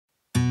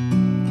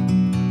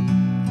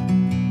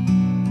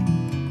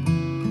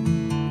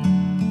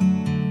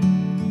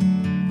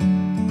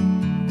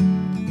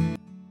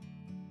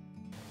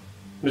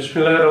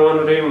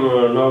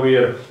Bismillahirrahmanirrahim. Now we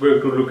are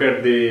going to look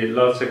at the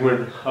last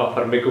segment of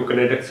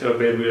Pharmacokinetics,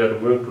 where we are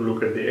going to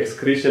look at the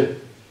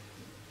excretion.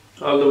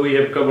 Although we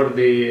have covered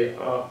the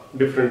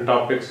different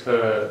topics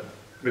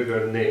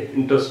regarding the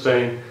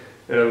intestine,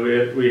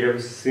 where we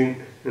have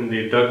seen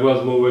the drug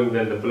was moving,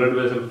 then the blood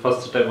vessel,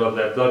 first step was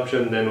the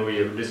absorption, then we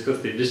have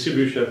discussed the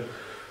distribution.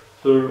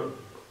 So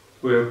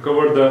we have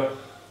covered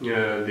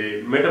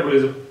the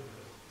metabolism.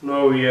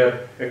 Now we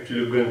are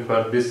actually going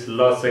for this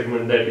last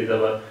segment, that is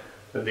our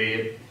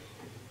the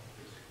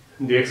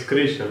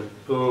excretion.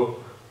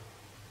 So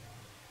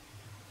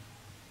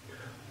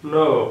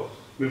now,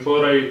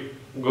 before I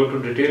go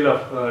to detail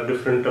of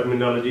different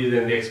terminologies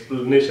and the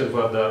explanation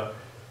for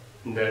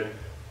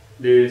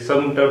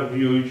some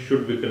term you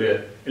should be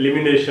clear: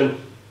 elimination,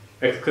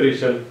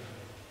 excretion,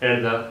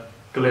 and the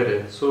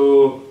clearance.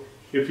 So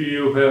if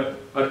you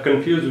are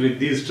confused with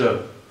these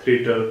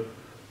three terms,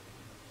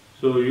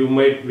 so you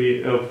might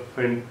be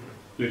find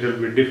little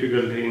bit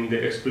difficulty in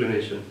the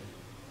explanation.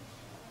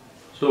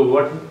 So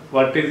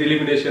what is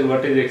elimination,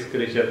 what is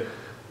excretion?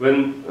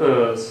 When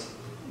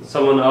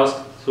someone asks,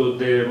 so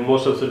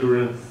most of the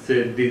students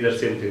say these are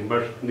same thing,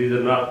 but these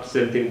are not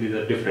same thing, these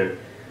are different.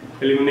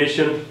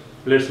 Elimination,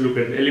 let's look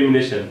at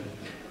elimination.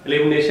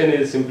 Elimination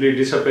is simply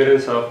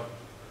disappearance of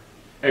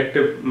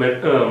active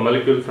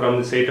molecule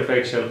from the site of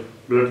action,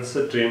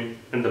 bloodstream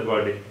and the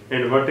body.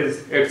 And what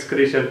is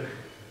excretion?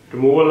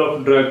 Removal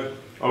of drug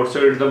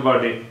outside the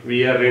body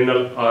via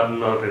renal or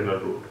non-renal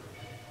route.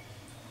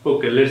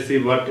 Okay, let's see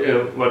what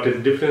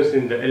is difference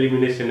in the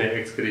elimination and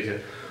excretion.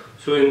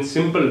 So in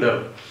simple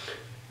term,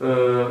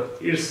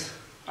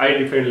 I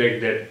define like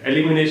that.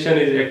 Elimination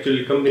is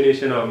actually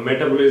combination of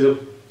metabolism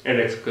and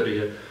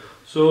excretion.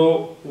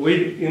 So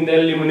in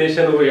the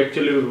elimination we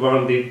actually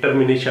want the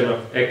termination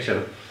of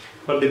action.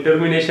 For the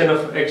termination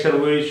of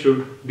action, we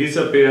should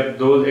disappear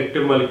those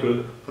active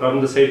molecules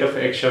from the site of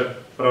action,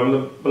 from the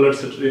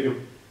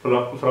bloodstream,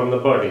 from the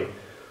body.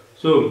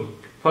 So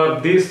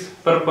for this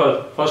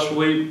purpose, first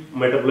we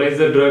metabolize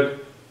the drug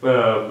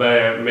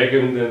by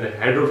making the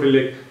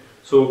hydrophilic,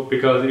 so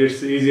because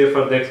it's easier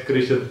for the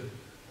excretion.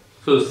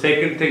 So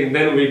second thing,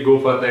 then we go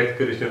for the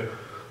excretion.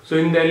 So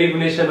in the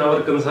elimination,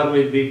 our concern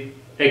with the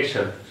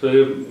action. So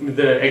if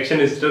the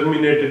action is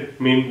terminated,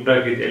 means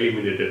drug is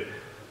eliminated.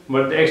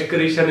 But the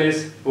excretion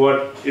is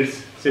what?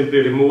 It's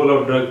simply removal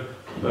of drug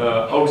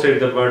outside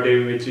the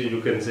body, which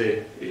you can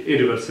say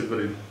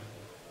irreversibly.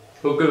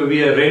 Okay,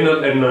 we are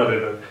renal and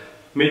non-renal.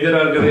 Major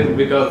organ,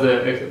 because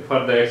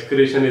for the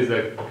excretion is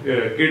the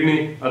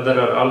kidney, other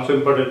are also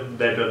important,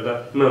 that are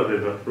the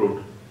non-renal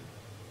route.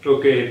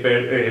 Okay,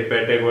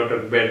 hepatic,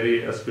 water,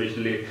 battery,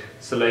 especially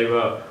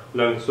saliva,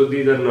 lungs, so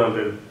these are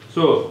non-renal.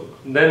 So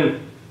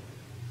then,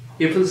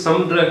 if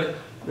some drug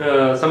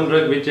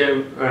which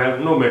have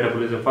no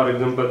metabolism, for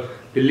example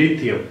the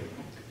lithium,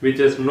 which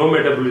has no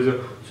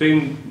metabolism, so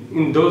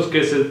in those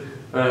cases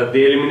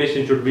the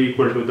elimination should be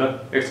equal to the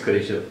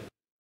excretion.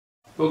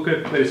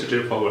 Okay, very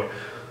straightforward.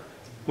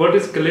 What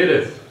is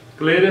clearance?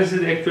 Clearance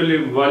is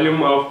actually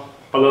volume of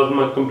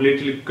plasma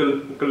completely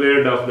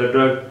cleared of the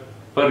drug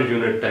per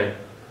unit time.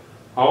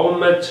 How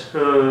much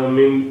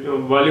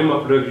volume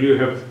of drug you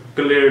have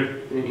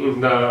cleared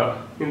in the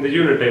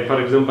unit time? For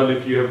example,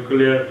 if you have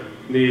cleared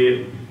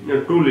the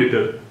 2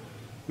 liter,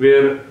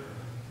 where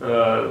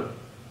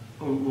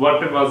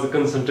what was the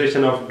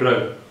concentration of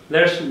drug,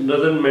 that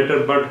doesn't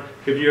matter. But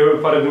if you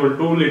have, for example,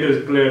 2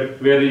 liters cleared,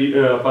 where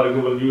for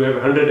example you have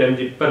 100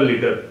 mg per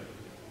liter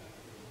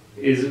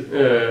is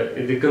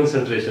the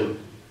concentration.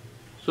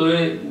 So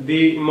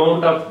the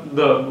amount of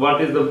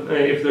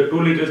if the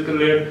 2 liters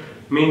cleared,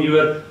 mean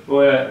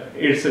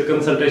its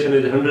concentration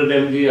is 100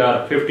 mg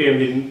or 50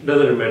 mg,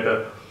 doesn't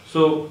matter.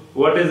 So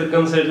what is the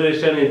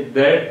concentration in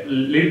that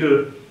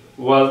liter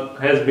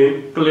has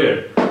been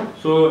cleared.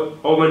 So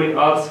how many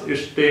hours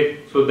it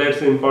takes, so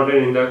that's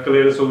important in the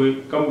clearance. So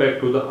we come back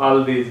to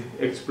all these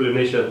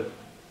explanations.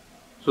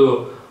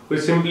 So we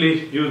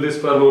simply use this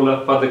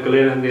formula for the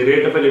clearance: the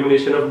rate of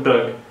elimination of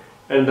drug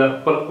and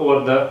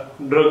over the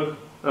drug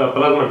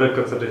plasma drug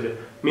concentration,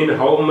 mean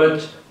how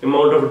much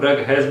amount of drug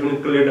has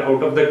been cleared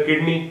out of the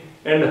kidney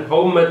and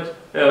how much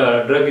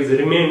drug is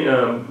remain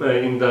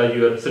in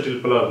your sterile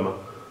plasma.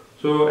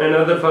 So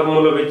another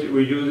formula which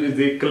we use is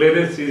the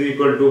clearance is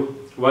equal to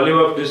volume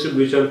of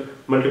distribution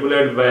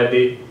multiplied by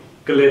the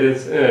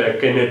clearance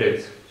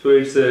kinetics. So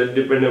it's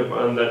dependent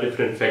on the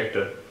different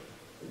factor.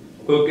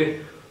 Okay,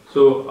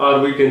 so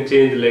or we can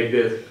change like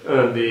this: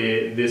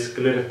 this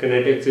clearance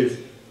kinetics is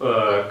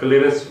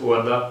clearance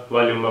over the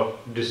volume of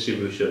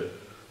distribution.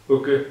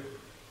 Okay.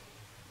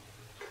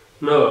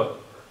 Now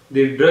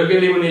the drug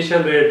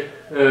elimination rate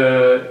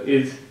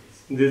is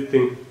this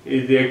thing,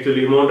 is the actual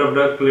amount of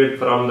drug cleared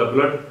from the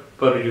blood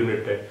per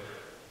unit time.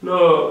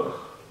 Now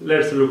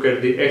let's look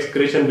at the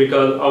excretion,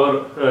 because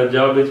our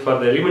job is for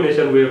the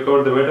elimination. We have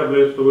covered the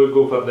metabolism, so we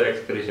go for the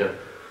excretion.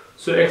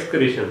 So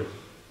excretion,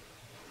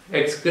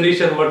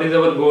 what is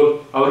our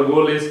goal? Our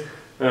goal is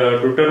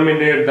to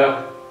terminate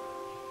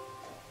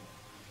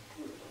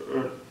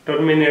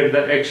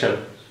the action.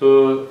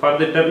 So for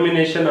the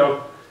termination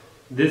of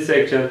this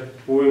section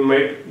we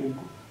might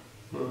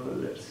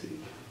let's see.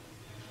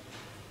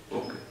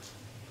 Okay,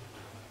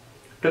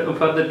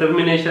 for the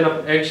termination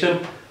of action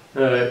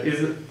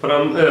is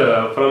from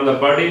the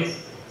body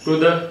to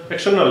the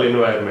external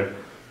environment.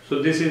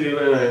 So this is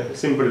a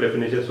simple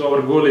definition. So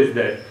our goal is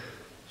that.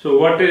 So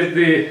what is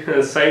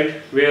the site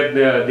where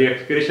the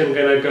excretion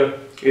can occur?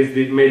 Is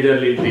the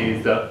majorly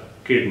is the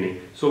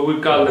kidney. So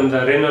we call them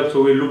the renal.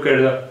 So we look at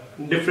the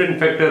different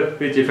factors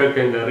which affect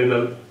in the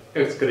renal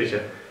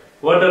excretion.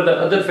 What are the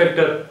other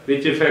factors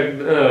which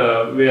affect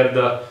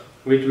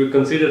which we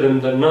consider them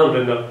the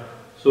non-renal?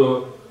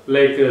 So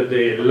like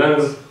the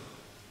lungs,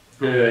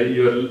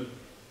 your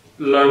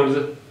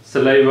lungs,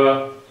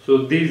 saliva.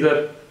 So these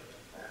are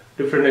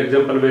different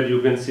examples where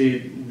you can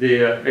see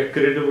the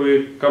excreta.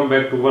 We come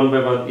back to one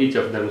by one each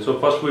of them. So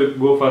first we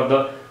go for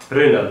the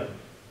renal.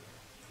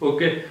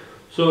 Okay,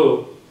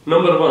 so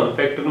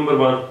factor number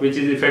one, which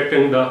is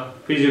affecting the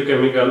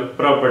physiochemical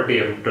property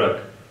of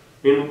drug,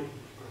 in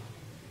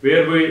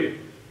where we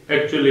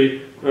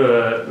actually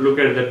look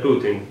at the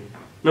two things.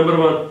 Number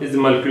one is the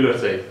molecular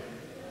size.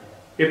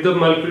 If the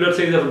molecular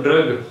size of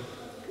drug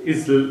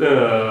is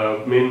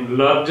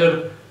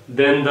larger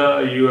than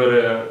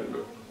your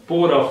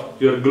pore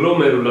of your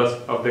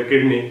glomerulus of the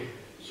kidney,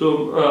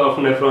 so of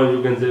nephron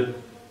you can say,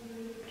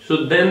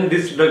 so then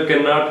this drug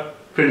cannot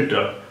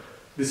filter.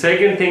 The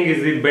second thing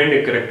is the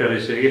bending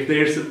characteristic. If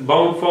it's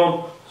bound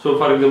form, so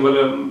for example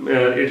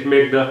it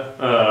make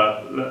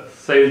the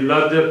size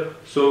larger,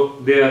 so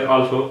they are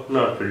also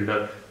not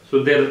filtered.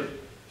 So their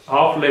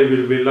half-life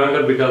will be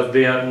longer because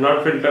they are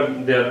not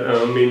filtered.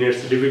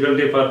 It's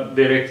difficulty for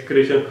their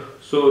excretion,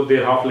 so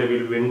their half-life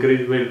will be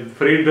increased. While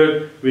free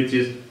drug, which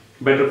is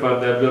better for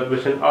the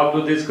absorption,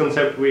 although this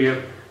concept we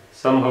have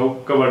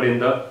somehow covered in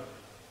the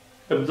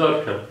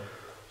absorption.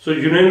 So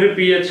urinary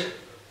pH,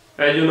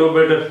 as you know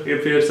better,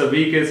 if it's a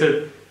weak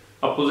acid,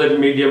 opposite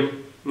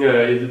medium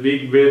is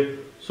weak base.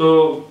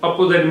 So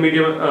opposite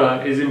medium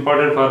is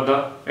important for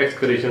the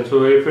excretion.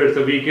 So if it's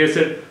a weak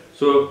acid,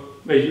 so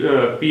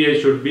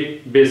pH should be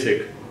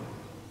basic.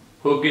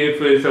 Okay,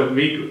 if it's a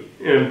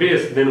weak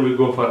base, then we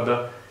go for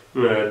the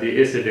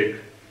acidic.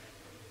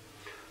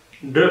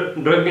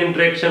 Drug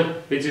interaction,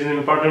 which is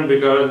important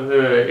because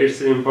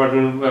it's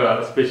important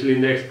especially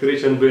in the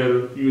excretion,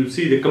 where you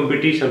see the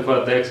competition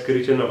for the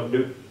excretion of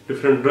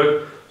different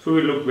drugs. So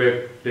we look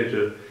back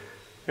later.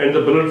 And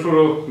the blood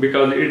flow,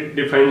 because it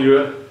defines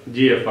your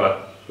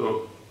GFR.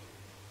 So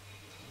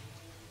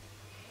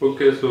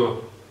okay,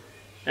 so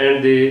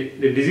and the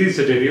disease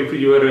setting, if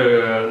your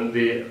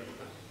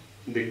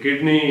the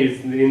kidney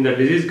is in the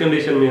disease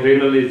condition, means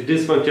renal is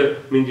dysfunction,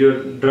 means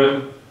your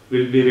drug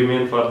will be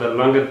remain for the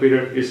longer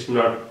period, is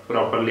not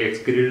properly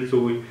excreted. So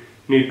we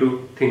need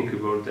to think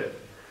about that.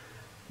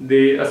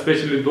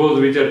 Especially those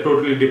which are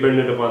totally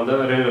dependent upon the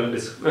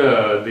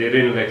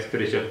renal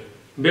excretion.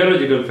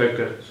 Biological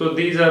factor. So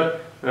these are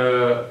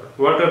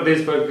what are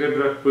these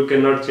factors we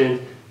cannot change.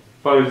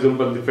 For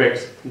example, the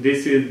facts.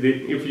 This is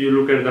if you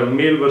look at the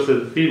male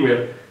versus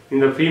female. In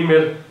the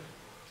female,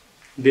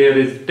 there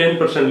is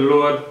 10%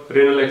 lower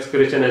renal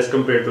excretion as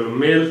compared to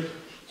males.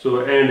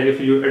 So and if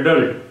you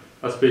adult,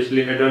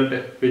 especially adult,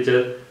 which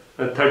is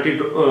 30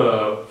 to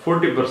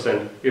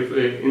 40%. If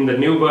in the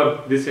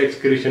newborn, this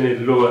excretion is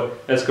lower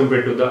as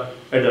compared to the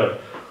adult.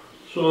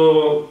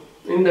 So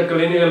in the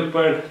clinical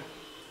part,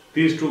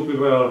 these two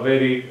people are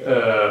very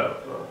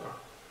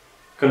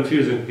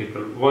confusing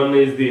people. One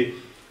is the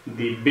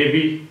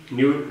baby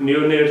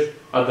neonates,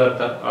 other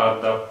are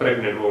the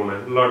pregnant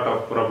women. Lot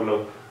of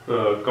problem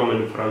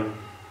coming from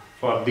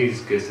for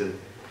these cases.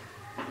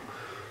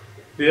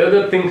 The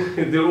other thing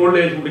is the old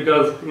age,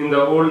 because in the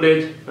old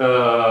age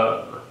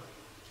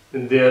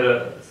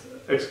their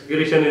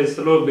excretion is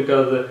slow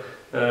because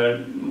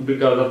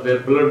of their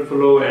blood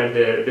flow and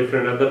their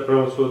different other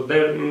problems. So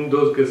then in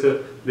those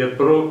cases their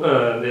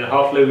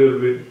half-life will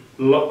be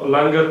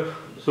longer.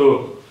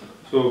 So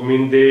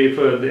mean if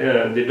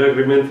the drug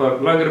remain for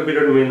longer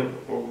period, mean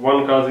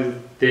one cause is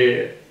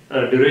the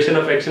duration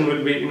of action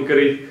will be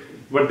increased,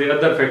 but the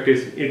other fact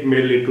is it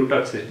may lead to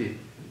toxicity.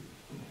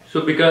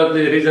 So because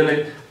the reason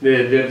is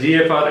their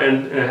GFR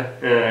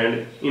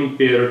and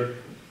impaired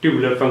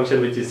tubular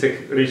function, which is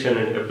secretion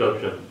and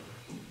absorption.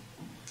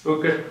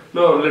 Okay,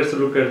 now let's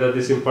look at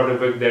this important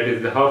fact, that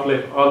is the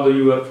half-life. Although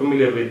you are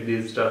familiar with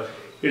this stuff,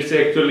 it's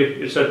a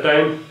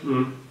time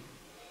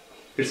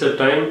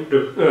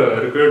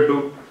required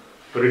to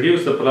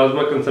reduce the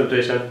plasma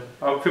concentration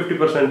of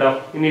 50%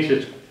 of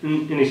initial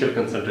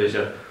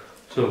concentration.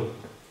 So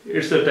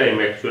it's a time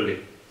actually.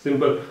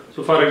 Simple.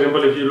 So for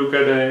example, if you look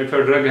at if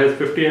a drug has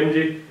 50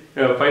 mg,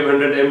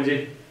 500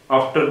 mg,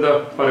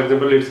 after for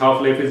example, its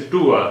half-life is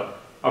 2 hours.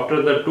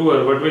 After the 2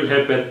 hours, what will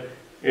happen?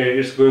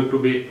 It's going to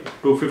be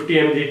 250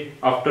 mg.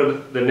 After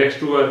the next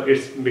 2 hours,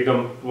 it's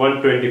become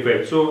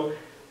 125. So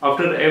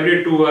after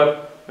every 2 hours,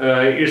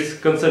 its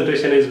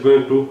concentration is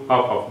going to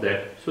half of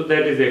that. So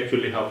that is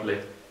actually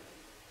half-life.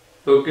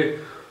 Okay.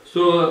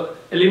 So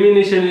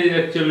elimination is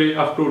actually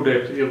of two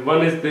types.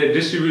 One is the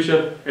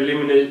distribution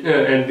elimination,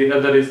 and the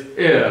other is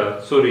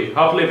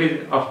half-life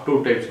is of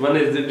two types. One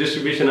is the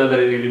distribution,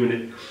 other is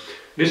elimination.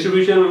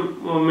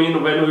 Distribution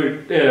mean when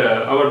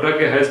our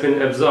drug has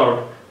been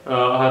absorbed, or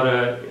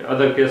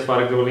other case,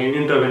 for example, in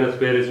intravenous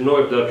where is no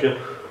absorption.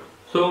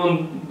 So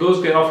in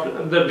those cases,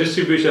 after the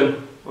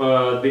distribution,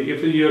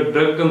 if your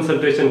drug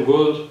concentration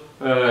goes,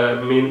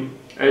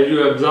 as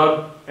you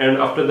absorb, and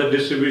after the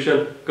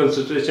distribution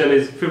concentration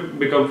is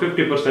become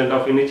 50%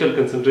 of initial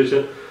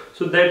concentration,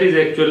 so that is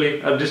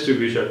actually a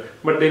distribution.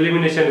 But the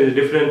elimination is a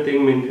different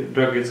thing, means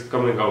drug is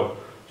coming out.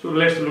 So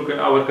let's look at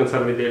our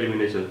concern with the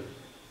elimination.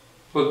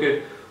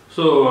 Okay,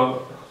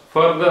 so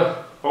for the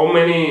how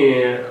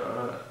many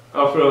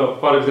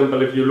for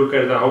example, if you look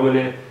at the how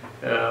many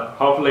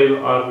half-life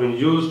are being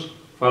used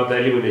for the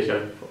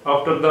elimination.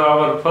 After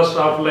our first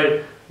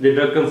half-life, the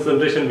drug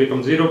concentration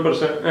becomes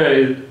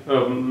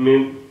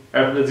 0%.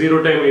 After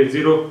 0 time is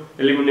 0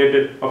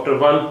 eliminated. After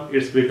 1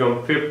 it's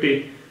become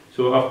 50.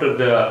 So after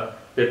the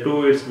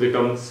 2 it's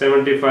become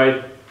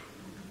 75.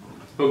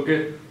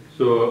 Okay.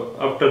 So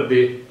after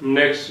the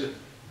next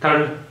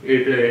third,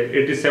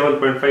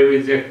 87.5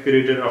 is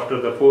excreted.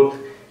 After the fourth,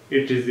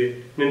 it is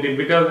 90,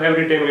 because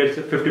every time it's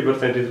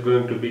 50% is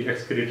going to be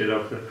excreted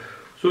after.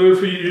 So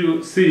if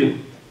you see,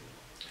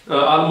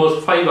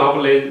 almost 5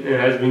 half-life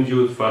has been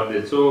used for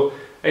this. So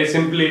I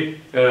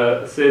simply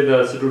say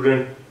the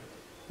student,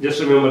 just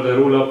remember the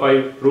rule of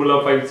 5. Rule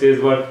of 5 says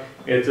what?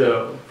 It's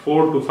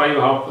 4 to 5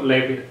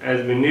 half-life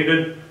has been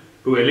needed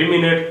to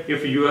eliminate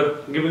if you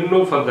are giving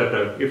no further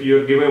drug. If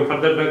you are giving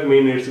further drug,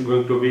 means it's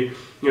going to be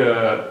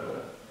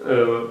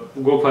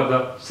go for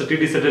the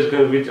steady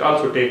saturation, which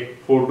also take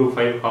 4 to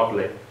 5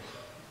 half-life.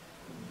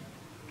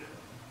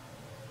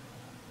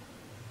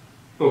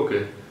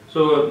 Okay,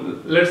 so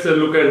let's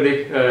look at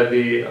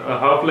the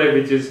half-life,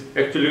 which is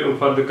actually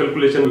for the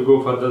calculation we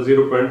go for the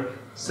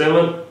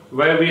 0.7.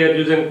 Why we are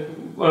using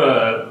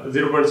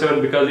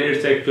 0.7? Because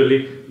it's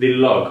actually the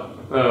log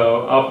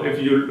of, if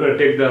you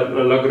take the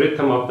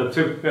logarithm of the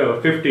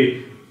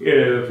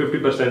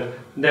 50%,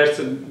 that's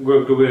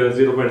going to be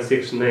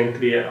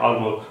 0.693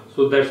 almost.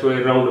 So that's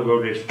why round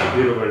about it's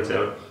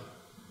 0.7.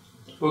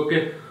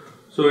 Okay,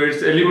 so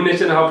it's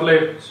elimination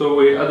half-life. So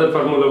other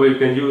formula we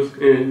can use,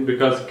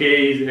 because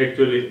K is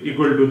actually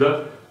equal to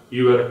the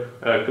your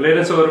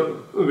clearance over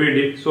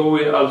VD. So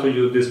we also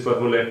use this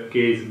formula,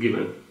 K is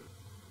given.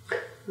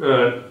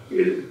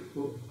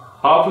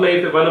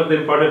 Half-life, one of the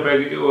important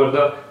factors over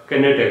the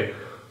kinetic.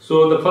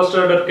 So the first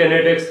order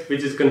kinetics,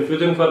 which is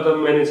confusing for the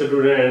many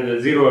students, and the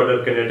zero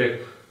order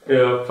kinetic.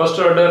 First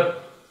order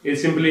is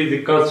simply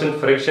the constant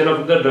fraction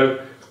of the drug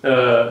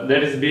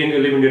that is being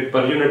eliminated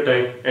per unit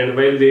time, and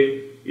while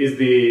the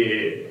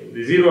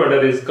zero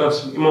order is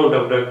constant amount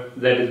of drug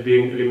that is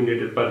being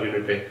eliminated per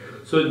unit time.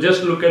 So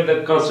just look at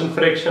the constant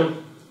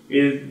fraction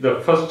is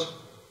the first,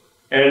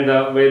 and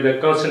while the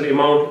constant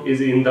amount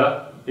is in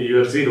the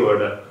your zero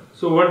order.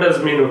 So what does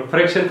mean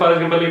fraction? For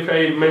example, if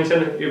I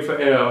mention, if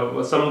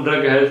some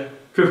drug has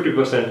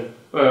 50%,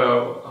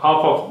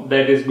 half of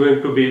that is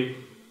going to be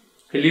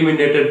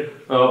eliminated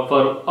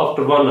for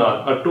after 1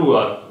 hour or 2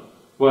 hour,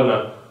 1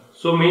 hour.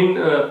 So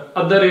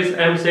other is,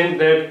 I am saying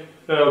that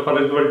for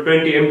example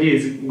 20 mg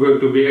is going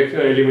to be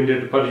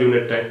eliminated per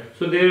unit time.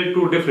 So there are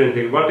two different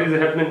things. What is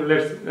happening?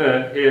 Let's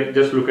here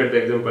just look at the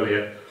example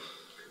here.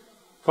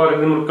 For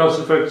example,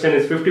 constant fraction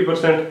is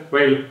 50%,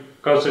 while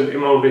constant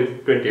amount is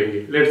 20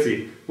 mg. Let's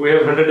see, we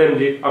have 100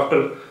 mg.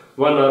 After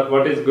 1 hour,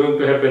 what is going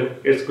to happen?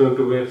 It's going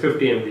to be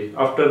 50 mg.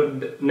 After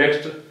the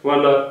next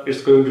 1 hour,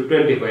 it's going to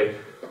 25.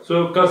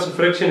 So constant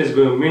fraction is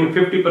going to mean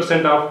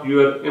 50% of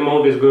your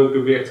amount is going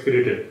to be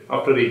excreted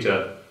after each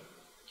hour.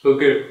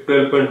 Okay,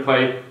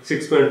 12.5,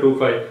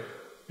 6.25.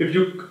 If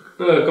you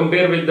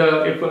compare with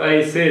the, if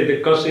I say the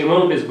constant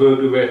amount is going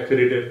to be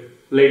excreted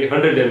like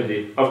 100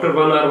 mg. After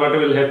 1 hour, what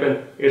will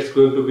happen? It's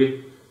going to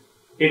be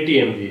 80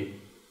 mg.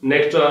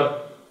 Next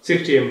hour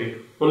 60 mg.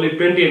 Only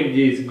 20 mg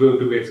is going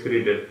to be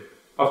excreted.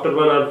 After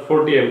 1 hour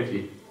 40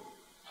 mg,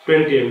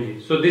 20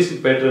 mg. So this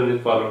pattern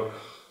is followed.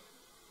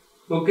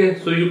 Okay,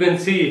 so you can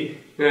see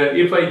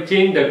if I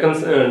change the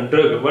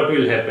drug, what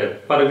will happen?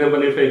 For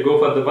example, if I go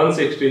for the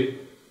 160,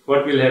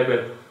 what will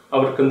happen?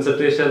 Our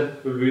concentration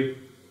will be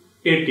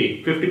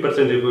 80,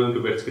 50% is going to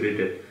be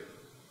excreted.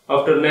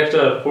 After next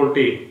hour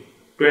 40,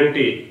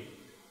 20,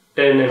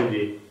 10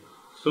 mg.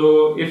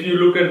 So if you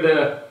look at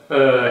the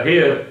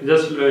here,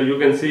 just you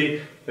can see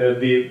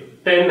the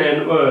 10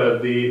 and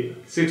the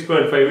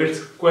 6.5,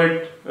 it's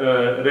quite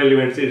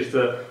relevant. It's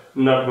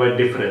not much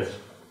difference.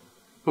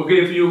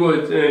 Okay, if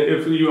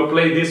you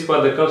apply this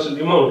for the constant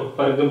amount,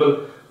 for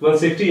example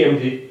 160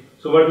 mg,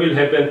 so what will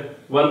happen?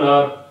 1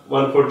 hour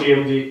 140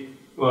 mg,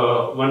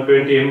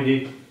 120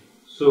 mg,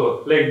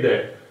 so like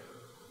that.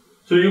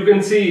 So you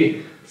can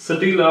see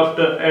still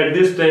after at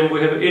this time we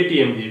have 80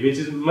 mg, which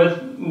is much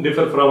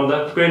different from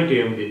the 20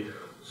 mg.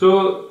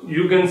 So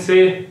you can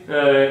say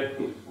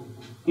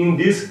in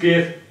this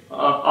case,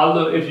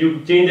 although if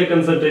you change the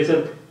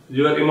concentration,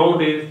 your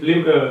amount is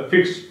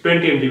fixed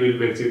 20 mg will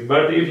be exceed.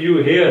 But if you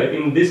here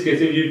in this case,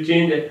 if you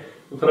change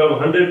from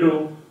 100 to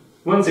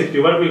 160,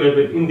 what will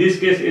happen? In this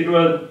case, it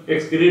was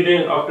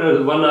excreted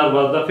after 1 hour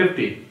was the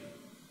 50.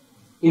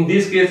 In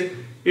this case,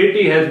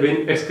 80 has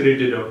been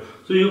excreted out.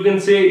 So you can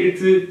say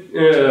it's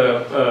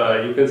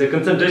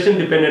concentration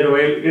dependent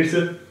while it's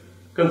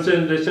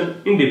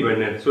concentration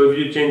independent. So if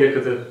you change the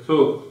concentration,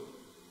 so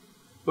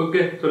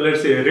okay, so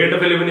let's say rate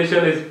of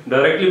elimination is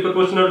directly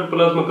proportional to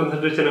plasma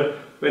concentration,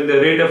 when the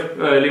rate of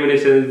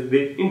elimination is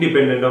the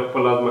independent of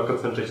plasma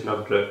concentration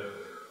of drug.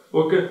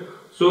 Okay,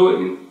 so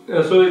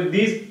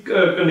these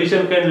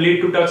conditions can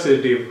lead to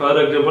toxicity. For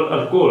example,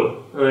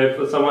 alcohol.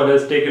 If someone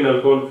has taken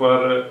alcohol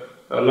for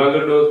a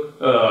longer dose,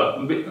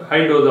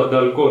 high dose of the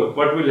alcohol,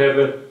 what will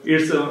happen?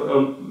 It's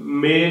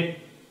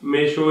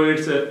may show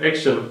its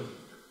action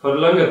for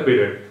longer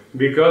period,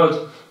 because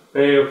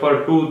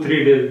for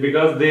 2-3 days,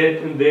 because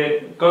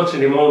the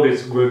constant amount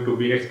is going to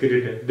be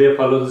excreted. They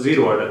follow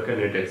zero order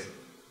kinetics.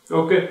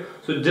 Okay,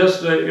 so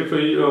just if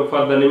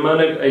for the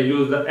mnemonic I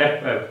use the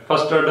FF,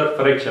 first order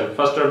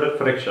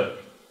fraction.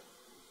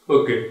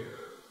 Okay,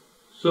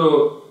 so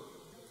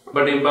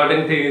but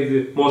important thing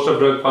is most of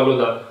drugs follow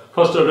the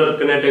first order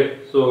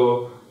kinetic,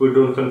 so we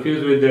don't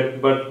confuse with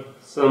that. But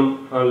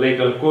some like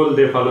alcohol,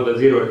 they follow the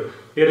zero order.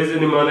 Here is a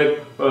mnemonic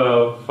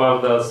for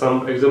the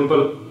some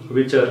example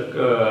which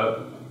are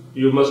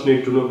you must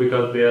need to know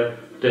because they are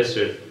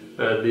tested.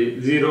 The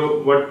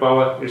 0 watt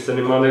power, it's a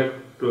mnemonic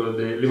to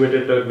the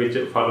limited drug which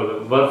follow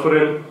the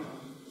warfarin,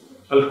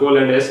 alcohol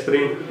and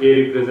aspirin. A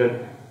represent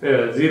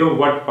 0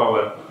 watt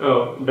power,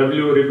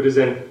 W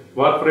represent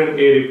warfarin,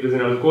 A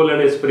represent alcohol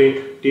and aspirin,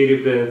 T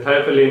represent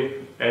thiophelline,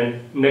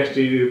 and next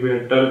T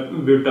represent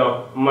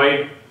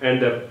butamide,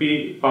 and the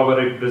P power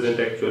represent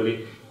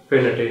actually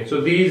phenytoin.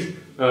 So these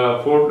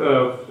 5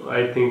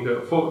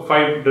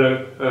 drug,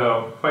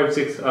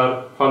 5-6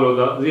 are follow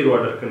the zero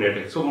order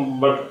kinetics. So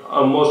but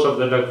most of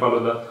the drug follow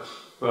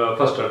the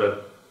first order.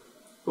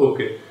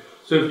 Okay,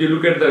 so if you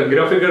look at the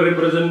graphical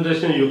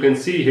representation, you can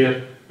see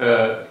here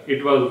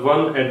it was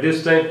 1 at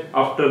this time.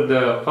 After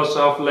the first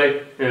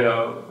half-life,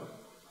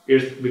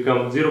 it's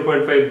become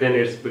 0.5, then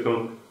it's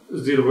become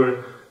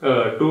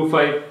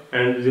 0.25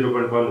 and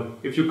 0.1.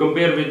 If you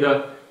compare with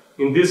the,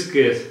 in this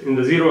case, in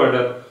the zero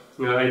order,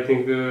 I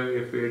think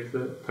if it's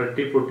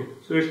 30-40,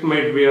 so it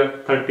might be a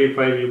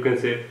 35, you can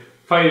say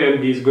 5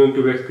 mg is going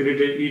to be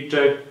excreted each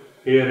time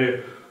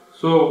here.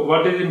 So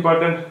what is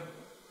important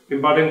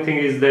thing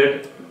is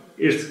that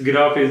its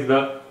graph is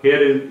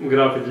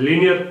graph is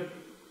linear.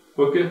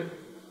 Okay,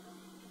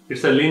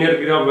 it's a linear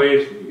graph, where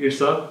it's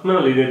a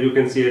non-linear, you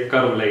can see a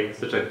curve like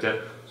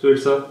structure, so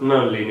it's a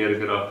non-linear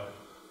graph.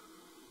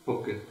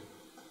 Okay,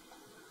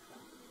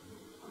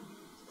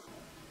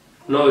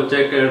 now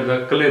check at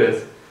the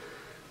clearance.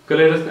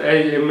 Clearance,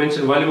 as I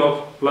mentioned, volume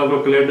of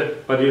plasma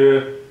cleared per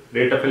unit,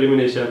 rate of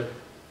elimination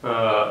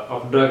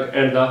of drug,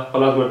 and the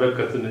plasma drug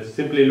concentration.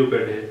 Simply look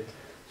at it.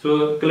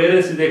 So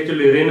clearance is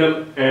actually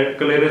renal, and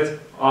clearance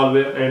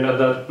always, and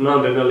other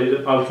non-renal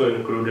is also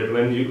included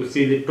when you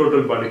see the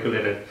total body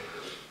clearance.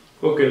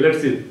 Okay,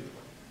 let's see.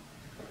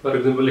 For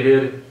example,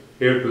 here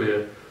to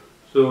here.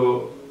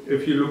 So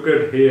if you look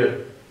at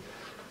here,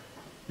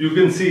 you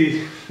can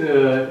see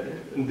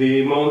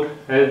the amount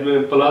has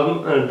been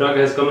plasma drug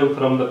has come in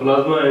from the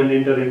plasma and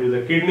enter into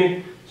the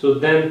kidney. So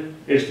then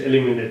it's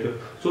eliminated.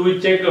 So we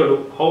check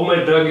out how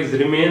my drug is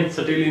remained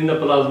still in the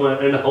plasma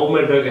and how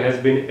my drug has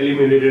been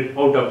eliminated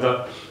out of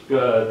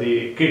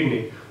the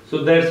kidney.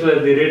 So that's why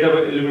the rate of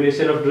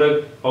elimination of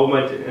drug, how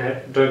much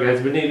drug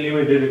has been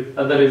eliminated.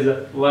 Other is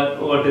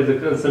what is the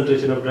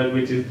concentration of drug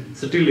which is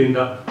still in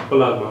the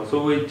plasma.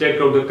 So we check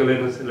out the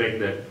clearance like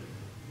that.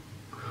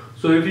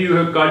 So if you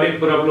have cardiac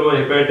problem or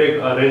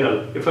hepatic or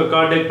renal, if a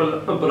cardiac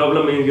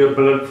problem means your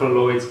blood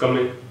flow is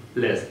coming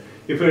less.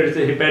 If it's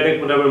a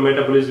hepatic problem,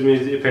 metabolism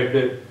is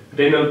affected.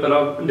 Renal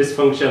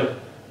dysfunction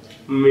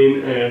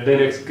mean then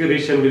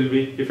excretion will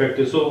be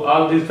affected. So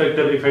all these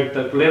factors affect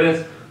the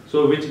clearance.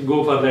 So which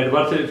go for the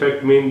adverse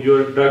effect mean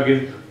your drug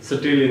is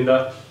still in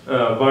the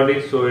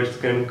body, so it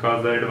can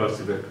cause the adverse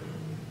effect.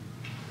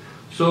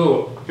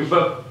 So if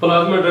a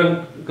plasma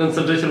drug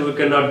concentration, we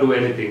cannot do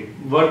anything.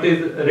 What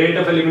is rate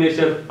of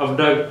elimination of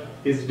drug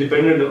is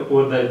dependent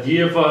over the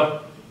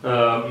GFR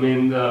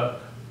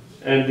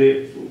and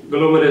the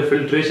glomerular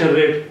filtration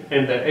rate,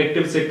 and the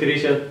active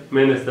secretion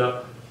minus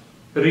the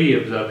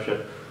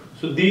reabsorption.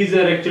 So these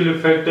are actually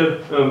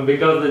factors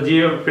because the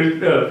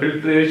GFR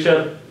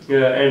filtration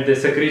and the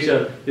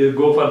secretion is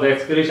go for the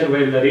excretion,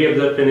 while the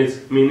reabsorption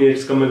is mean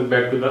it's coming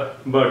back to the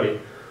body.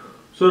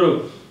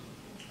 So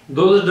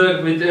those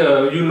drugs which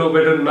you know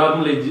better,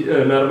 normally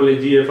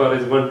GFR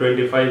is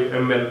 125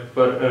 ml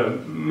per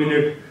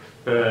minute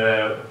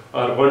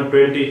or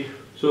 120.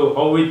 So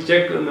how we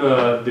check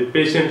the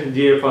patient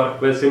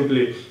GFR? Well,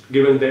 simply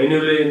given the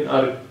inulin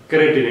or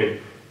creatinine,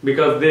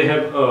 because they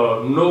have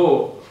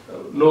no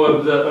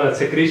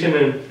secretion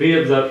and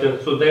reabsorption.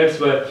 So that's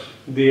why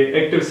the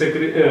active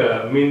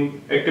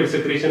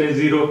secretion is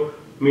 0,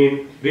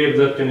 mean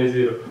reabsorption is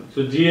 0.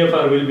 So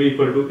GFR will be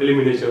equal to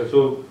elimination.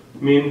 So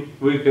mean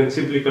we can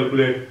simply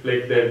calculate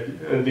like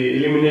that, the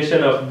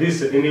elimination of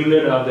this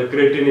inulin or the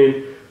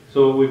creatinine,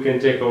 so we can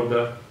check out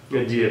the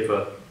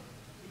GFR.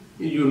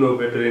 You know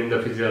better in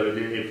the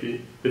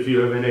physiology if you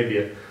have an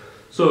idea.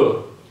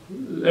 So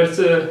let's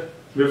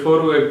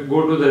before we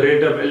go to the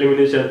rate of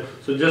elimination,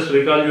 so just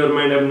recall your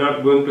mind. I'm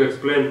not going to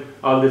explain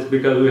all this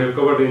because we have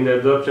covered in the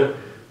absorption,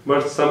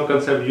 but some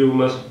concept you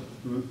must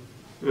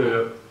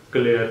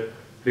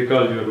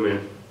recall your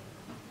mind.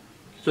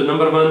 So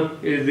number one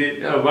is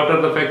the what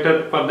are the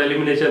factors for the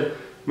elimination?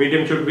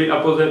 Medium should be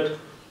opposite.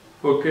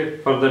 Okay,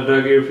 for the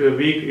drug, if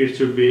weak, it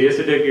should be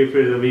acidic. If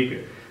it is a weak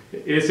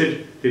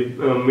acid, the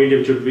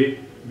medium should be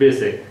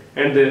basic.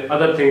 And the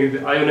other thing is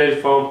the ionized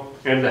form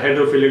and the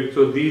hydrophilic.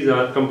 So these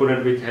are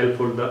components which help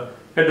for the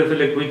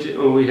hydrophilic, which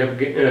we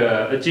have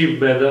achieved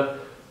by the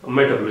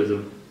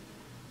metabolism.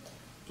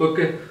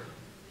 Okay.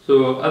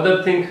 So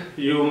other thing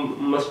you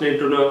must need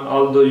to know,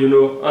 although you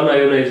know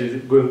unionized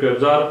is going to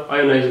absorb,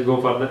 ionized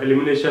go for the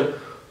elimination.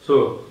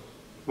 So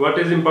what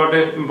is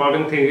important?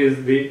 Important thing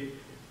is the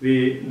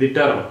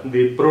term,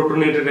 the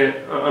protonated and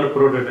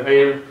unprotonated. I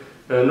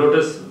have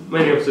noticed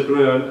many of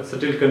students are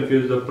still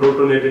confused the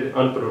protonated,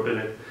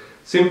 unprotonated.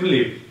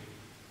 Simply,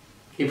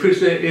 if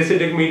it's an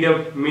acidic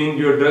medium, means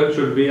your drug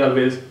should be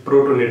always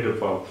protonated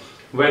form.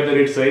 Whether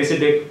it's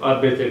acidic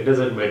or basic,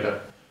 doesn't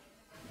matter.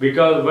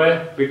 Because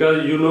why?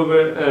 Because you know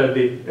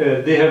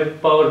they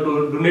have power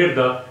to donate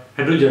the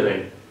hydrogen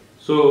ion.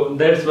 So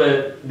that's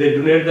why they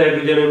donate the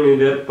hydrogen ion, means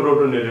they are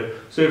protonated.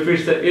 So if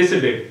it's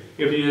acidic,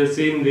 if you have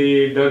seen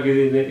the drug is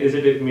in the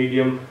acidic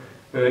medium,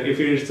 if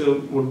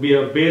it would be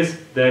a base,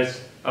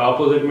 that's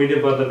opposite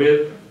medium for the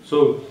base.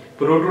 So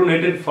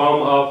protonated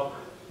form of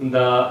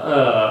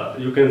the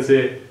you can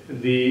say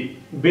the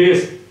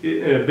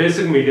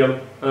basic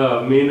medium,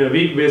 mean a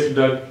weak base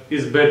drug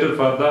is better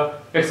for the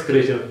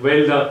excretion,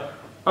 while the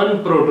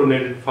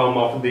unprotonated form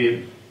of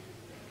the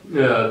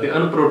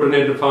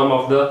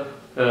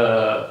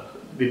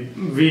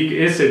weak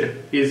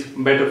acid is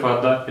better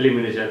for the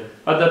elimination.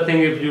 Other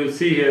thing, if you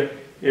see here,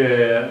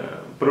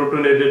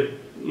 protonated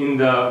in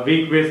the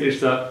weak base,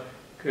 it's a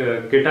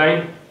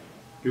cation.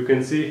 You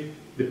can see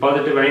the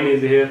positive ion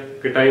is here,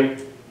 cation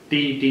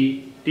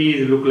T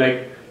is look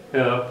like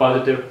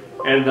positive,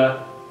 and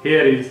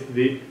here is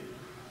the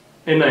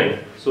anion.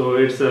 So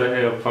it's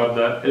for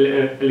the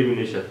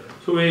elimination.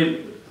 So we'll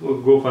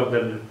go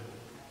further.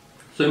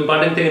 So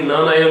important thing,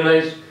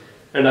 non-ionized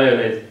and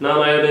ionized.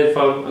 Non-ionized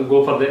form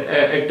go for the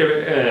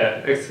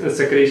active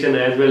secretion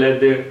as well as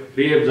they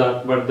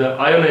reabsorb, but the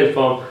ionized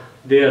form,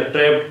 they are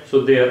trapped,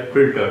 so they are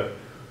filtered.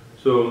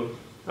 So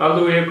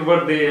although we have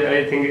covered the,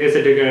 I think,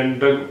 acidic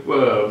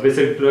and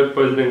basic drug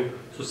poisoning.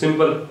 So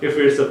simple, if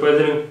it's a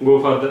poisoning,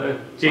 go for the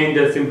change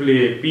the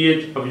simply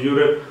pH of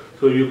urine,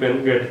 so you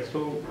can get it.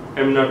 So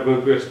I'm not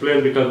going to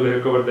explain because we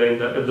have covered that in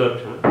the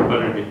absorption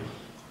already.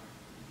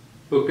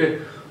 Okay,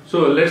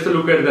 so let's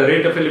look at the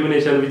rate of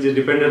elimination, which is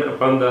dependent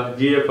upon the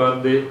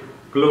GFR, the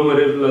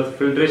glomerular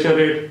filtration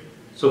rate.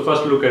 So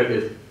first look at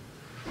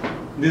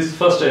this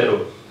first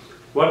arrow.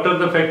 What are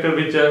the factors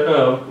which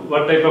are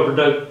what type of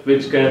drug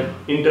which can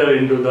enter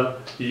into the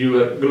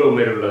your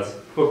glomerulus?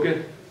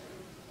 Okay,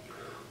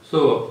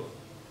 so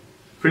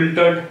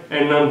filtered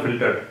and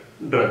non-filtered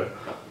drug.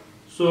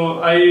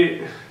 So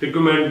I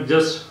recommend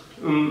just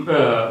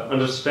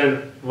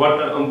understand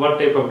what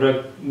type of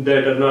drug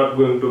that are not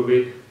going to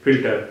be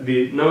filtered.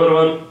 The number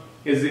one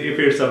is if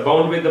it's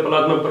bound with the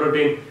plasma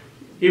protein,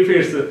 if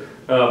it's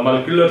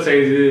molecular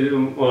size is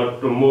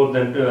more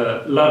than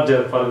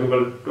larger, for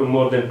example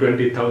more than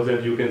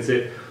 20,000 you can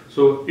say,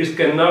 so it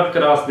cannot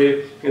cross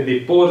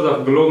the pores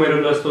of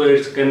glomerulus, so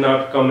it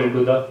cannot come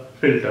into the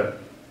filter.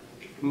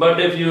 But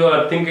if you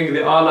are thinking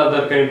the all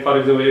other kind, for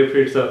example if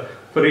it's a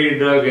free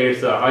drug,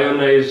 it's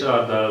ionized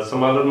or the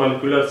smaller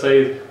molecular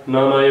size,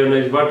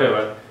 non-ionized,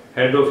 whatever,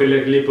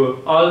 hydrophilic,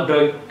 lipo, all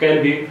drug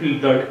can be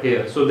filtered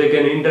here, so they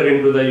can enter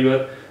into the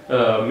your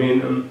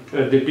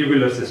the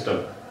tubular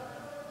system.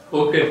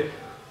 Okay,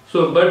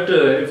 so but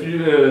if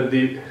you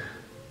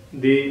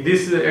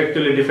this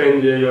actually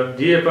defines your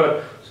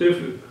GFR. So if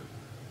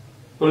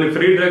only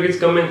free drug is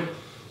coming,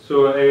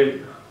 so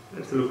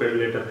let's look at it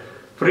later.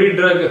 Free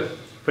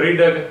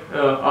drug,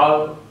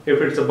 all if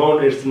it's a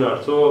bound, it's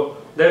not. So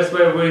that's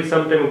why we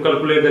sometimes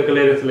calculate the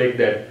clearance like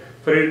that.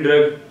 Free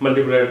drug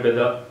multiplied by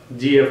the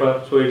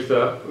GFR, so it's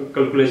a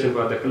calculation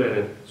for the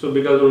clearance. So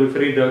because only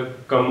free drug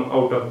come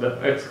out of the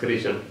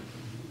excretion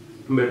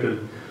metal.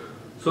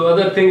 So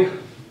other thing,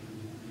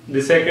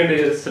 the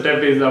second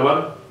step is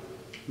our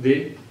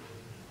the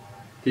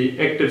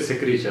active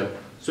secretion.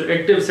 So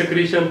active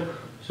secretion,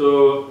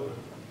 so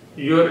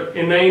your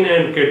anion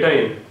and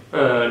cation,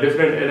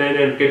 different anion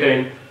and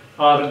cation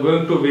are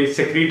going to be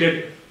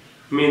secreted,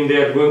 mean they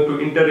are going to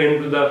enter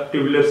into the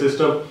tubular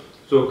system,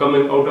 so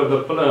coming out of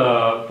the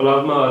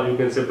plasma, or you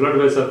can say blood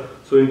vessel,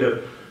 so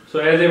enter. So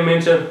as I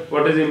mentioned,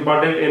 what is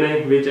important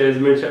anion, which as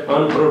mentioned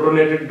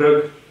unprotonated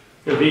drug,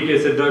 a weak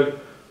acid drug,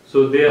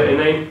 so they are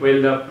anion,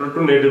 while the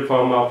protonated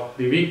form of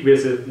the weak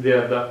bases, they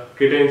are the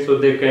cation, so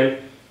they can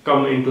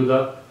come into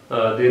the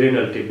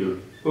renal tubule.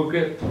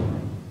 Okay,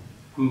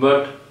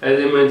 But as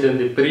I mentioned,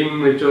 the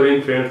premature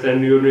infants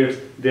and neonates,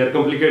 they are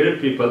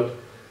complicated people.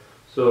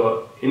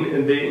 So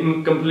they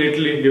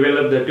incompletely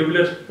develop the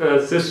tubular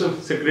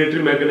system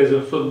secretory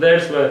mechanism. So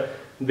that's why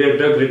their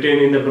drug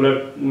retained in the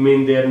blood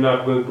mean they are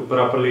not going to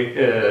properly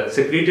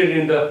secreted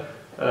in the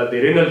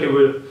renal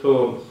tubule.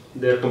 So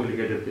they are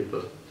complicated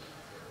people.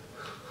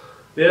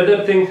 The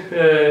other thing,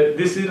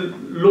 this is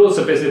low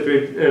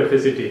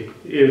specificity.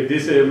 If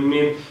this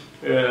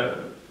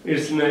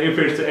if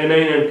it's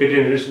anion and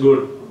cation, it's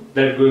good.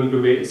 That's going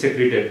to be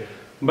secreted.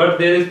 But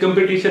there is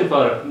competition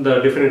for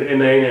the different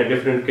anion and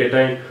different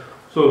cation.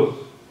 So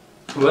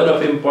one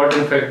of the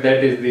important fact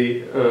that is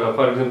the,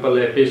 for example,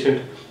 a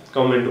patient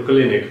come into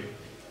clinic.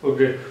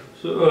 Okay,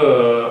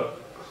 so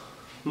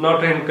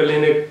not in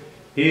clinic,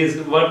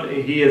 what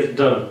he has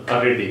done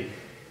already.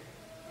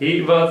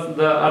 He was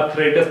the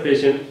arthritis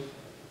patient.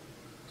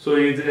 So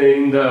he's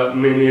in the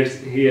minutes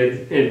he has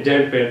a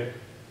joint pain.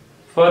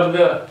 For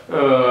the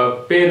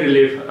pain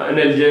relief,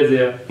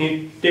 analgesia,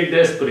 he take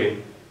the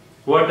aspirin.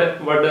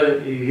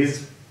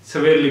 His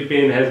severely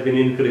pain has been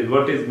increased.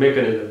 What is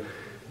mechanism?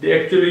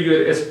 Actually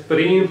your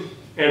aspirin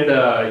and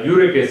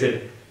uric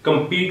acid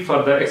compete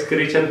for the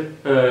excretion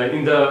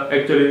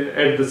at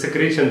the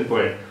secretion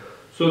point.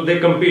 So they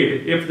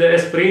compete. If the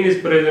aspirin is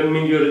present,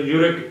 means your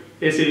uric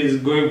acid is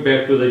going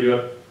back to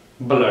your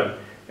blood.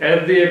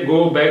 As they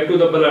go back to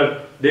the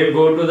blood, they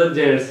go to the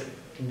joints.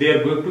 They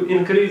are going to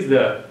increase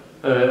the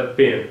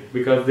pain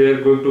because they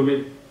are going to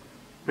be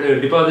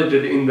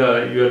deposited in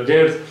your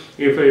joints.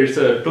 If it's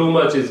too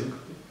much, it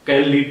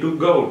can lead to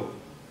gout.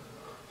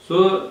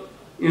 So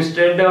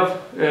instead of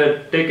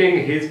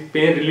taking his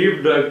pain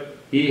relief drug,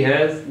 he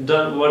has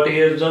done what he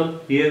has done.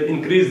 He has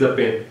increased the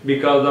pain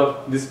because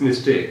of this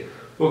mistake.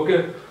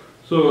 Okay,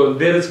 so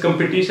there is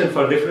competition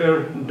for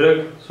different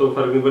drugs. So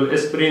for example,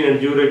 aspirin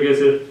and uric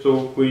acid.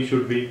 So we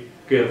should be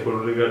careful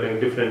regarding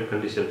different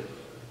conditions.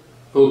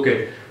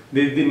 Okay,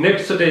 the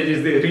next stage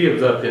is the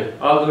reabsorption.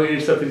 Although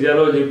it's a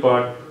physiology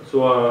part,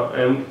 so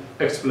I am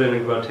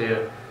explaining what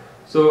here.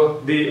 So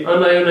the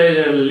unionized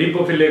and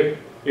lipophilic.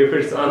 If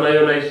it's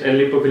unionized and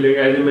lipophilic,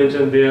 as I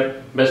mentioned, they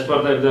are best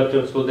for the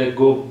absorption, so they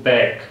go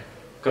back,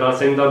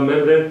 crossing the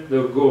membrane, they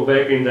go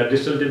back in the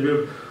distal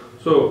tubule.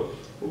 So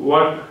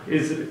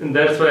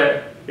that's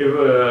why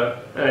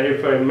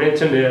if I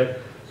mention here,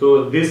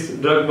 so this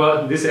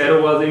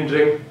arrow was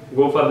entering,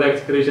 go for the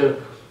excretion,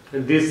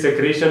 this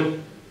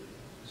secretion.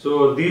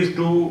 So these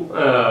two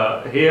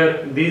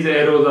here, these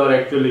arrows are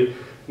actually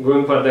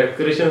going for the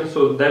excretion.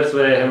 So that's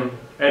why I have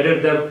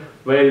added them.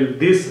 While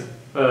this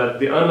the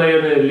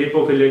unionized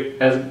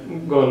lipophilic has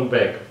gone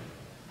back.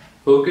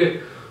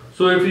 Okay,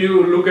 so if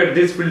you look at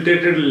this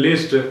filtrated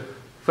list,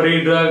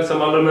 free drugs,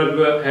 smaller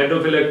molecule,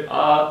 hydrophilic,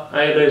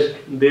 ionized,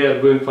 they are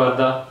going for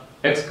the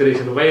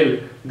excretion. While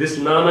this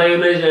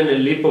non-ionized and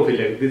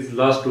lipophilic, these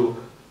last two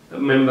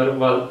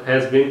member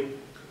has been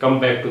come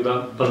back to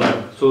the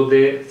blood. So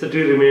they still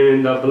remain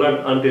in the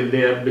blood until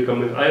they are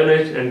becoming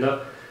ionized and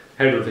the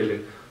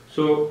hydrophilic.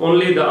 So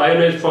only the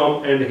ionized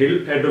form and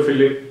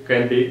hydrophilic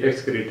can be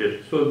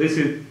excreted. So this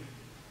is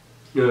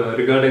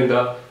regarding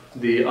the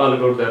all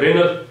about the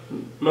renal.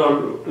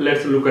 Now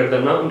let's look at the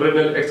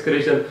non-renal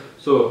excretion.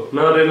 So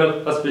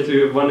non-renal,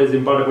 especially one is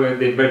important,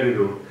 the battery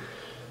route.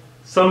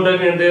 Some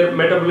drug and their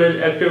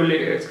metabolite actively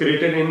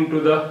excreted into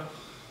the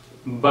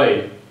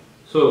bile.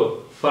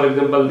 So for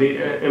example, the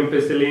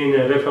ampicillin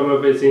and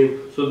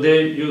rifampicin, so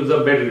they use the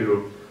battery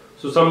route.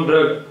 So some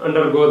drug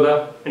undergo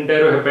the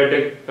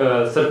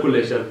enterohepatic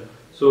circulation.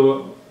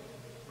 So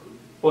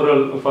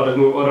oral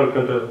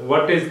control.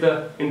 What is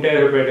the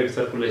enterohepatic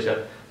circulation?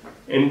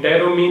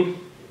 Entero mean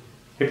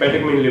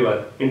hepatic mean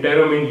liver.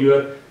 Entero mean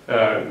your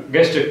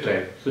gastric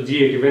tract. So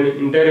GAT. When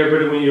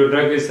enterohepatic mean your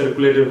drug is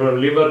circulated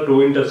from liver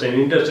to intestine,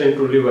 intestine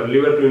to liver,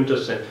 liver to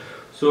intestine.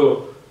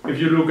 So if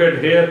you look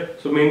at here,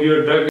 so means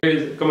your drug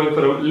is coming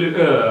from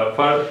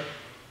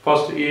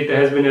first it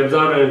has been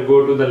absorbed and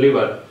go to the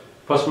liver.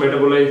 First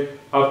metabolized.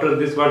 After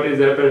this, what is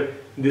happened?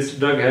 This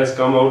drug has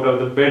come out of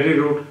the battery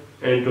route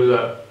and to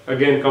the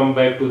again come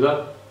back to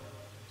the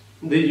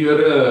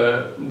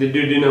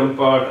duodenum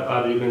part,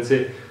 or you can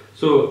say.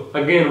 So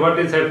again, what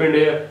is happened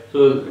here?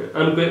 So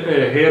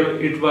here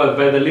it was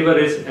by the liver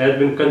has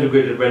been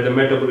conjugated by the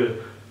metabolism.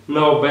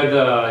 Now by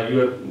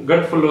your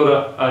gut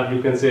flora, or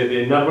you can say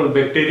the normal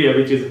bacteria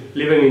which is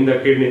living in the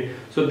kidney.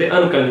 So they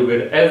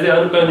unconjugate. As they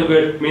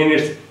unconjugate,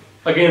 means it's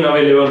again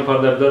available for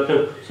the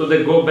absorption. So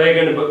they go back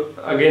and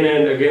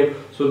again.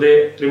 So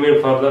they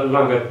remain for the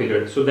longer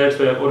period. So that's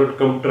why oral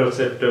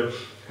contraceptive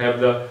have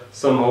the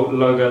somehow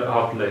longer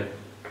half-life.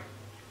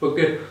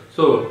 Okay.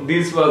 So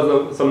this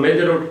was some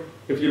major route.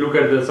 If you look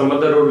at some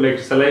other route like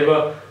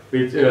saliva,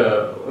 which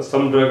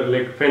some drug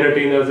like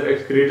phenytoin is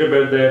excreted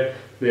by that.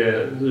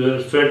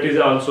 The sweat is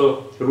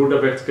also route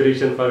of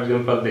excretion. For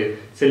example, the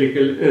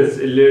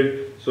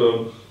salicylate.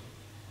 So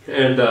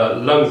and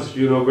lungs,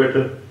 you know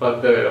better for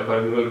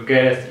example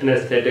gas,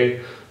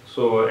 anesthetic.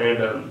 So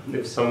and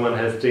if someone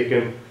has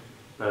taken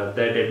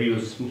that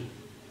abuse,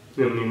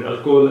 I mean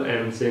alcohol, I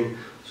am saying.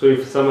 So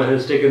if someone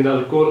has taken the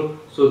alcohol,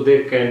 so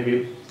they can be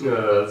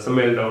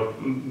smelled out,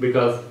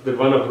 because the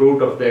one of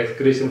root of the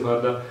excretion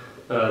for the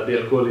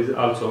alcohol is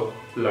also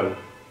lung.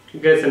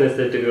 Gas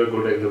anesthetic is a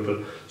good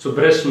example. So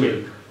breast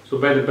milk. So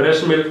by the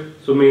breast milk,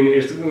 so mean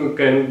it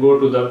can go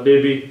to the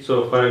baby.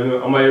 So for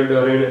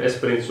amiodarone,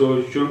 aspirin.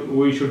 So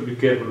we should be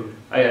careful.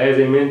 As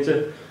I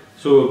mentioned,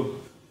 so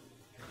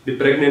the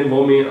pregnant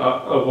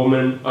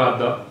women are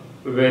the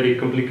very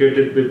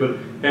complicated people,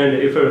 and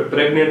if are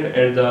pregnant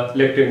and the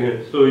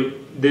lactating, so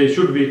they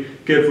should be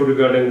careful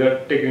regarding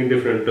that taking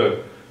different drugs.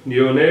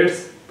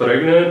 Neonates,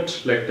 pregnant,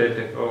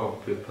 lactating. Oh,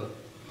 people.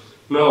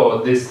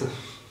 No, this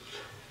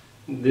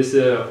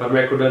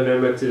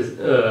pharmacodynamics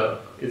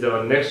is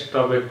our next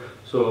topic.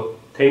 So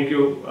thank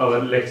you. Our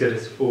lecture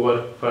is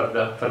over for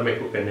the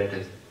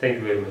pharmacokinetics. Thank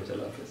you very much,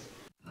 Allah Hafiz.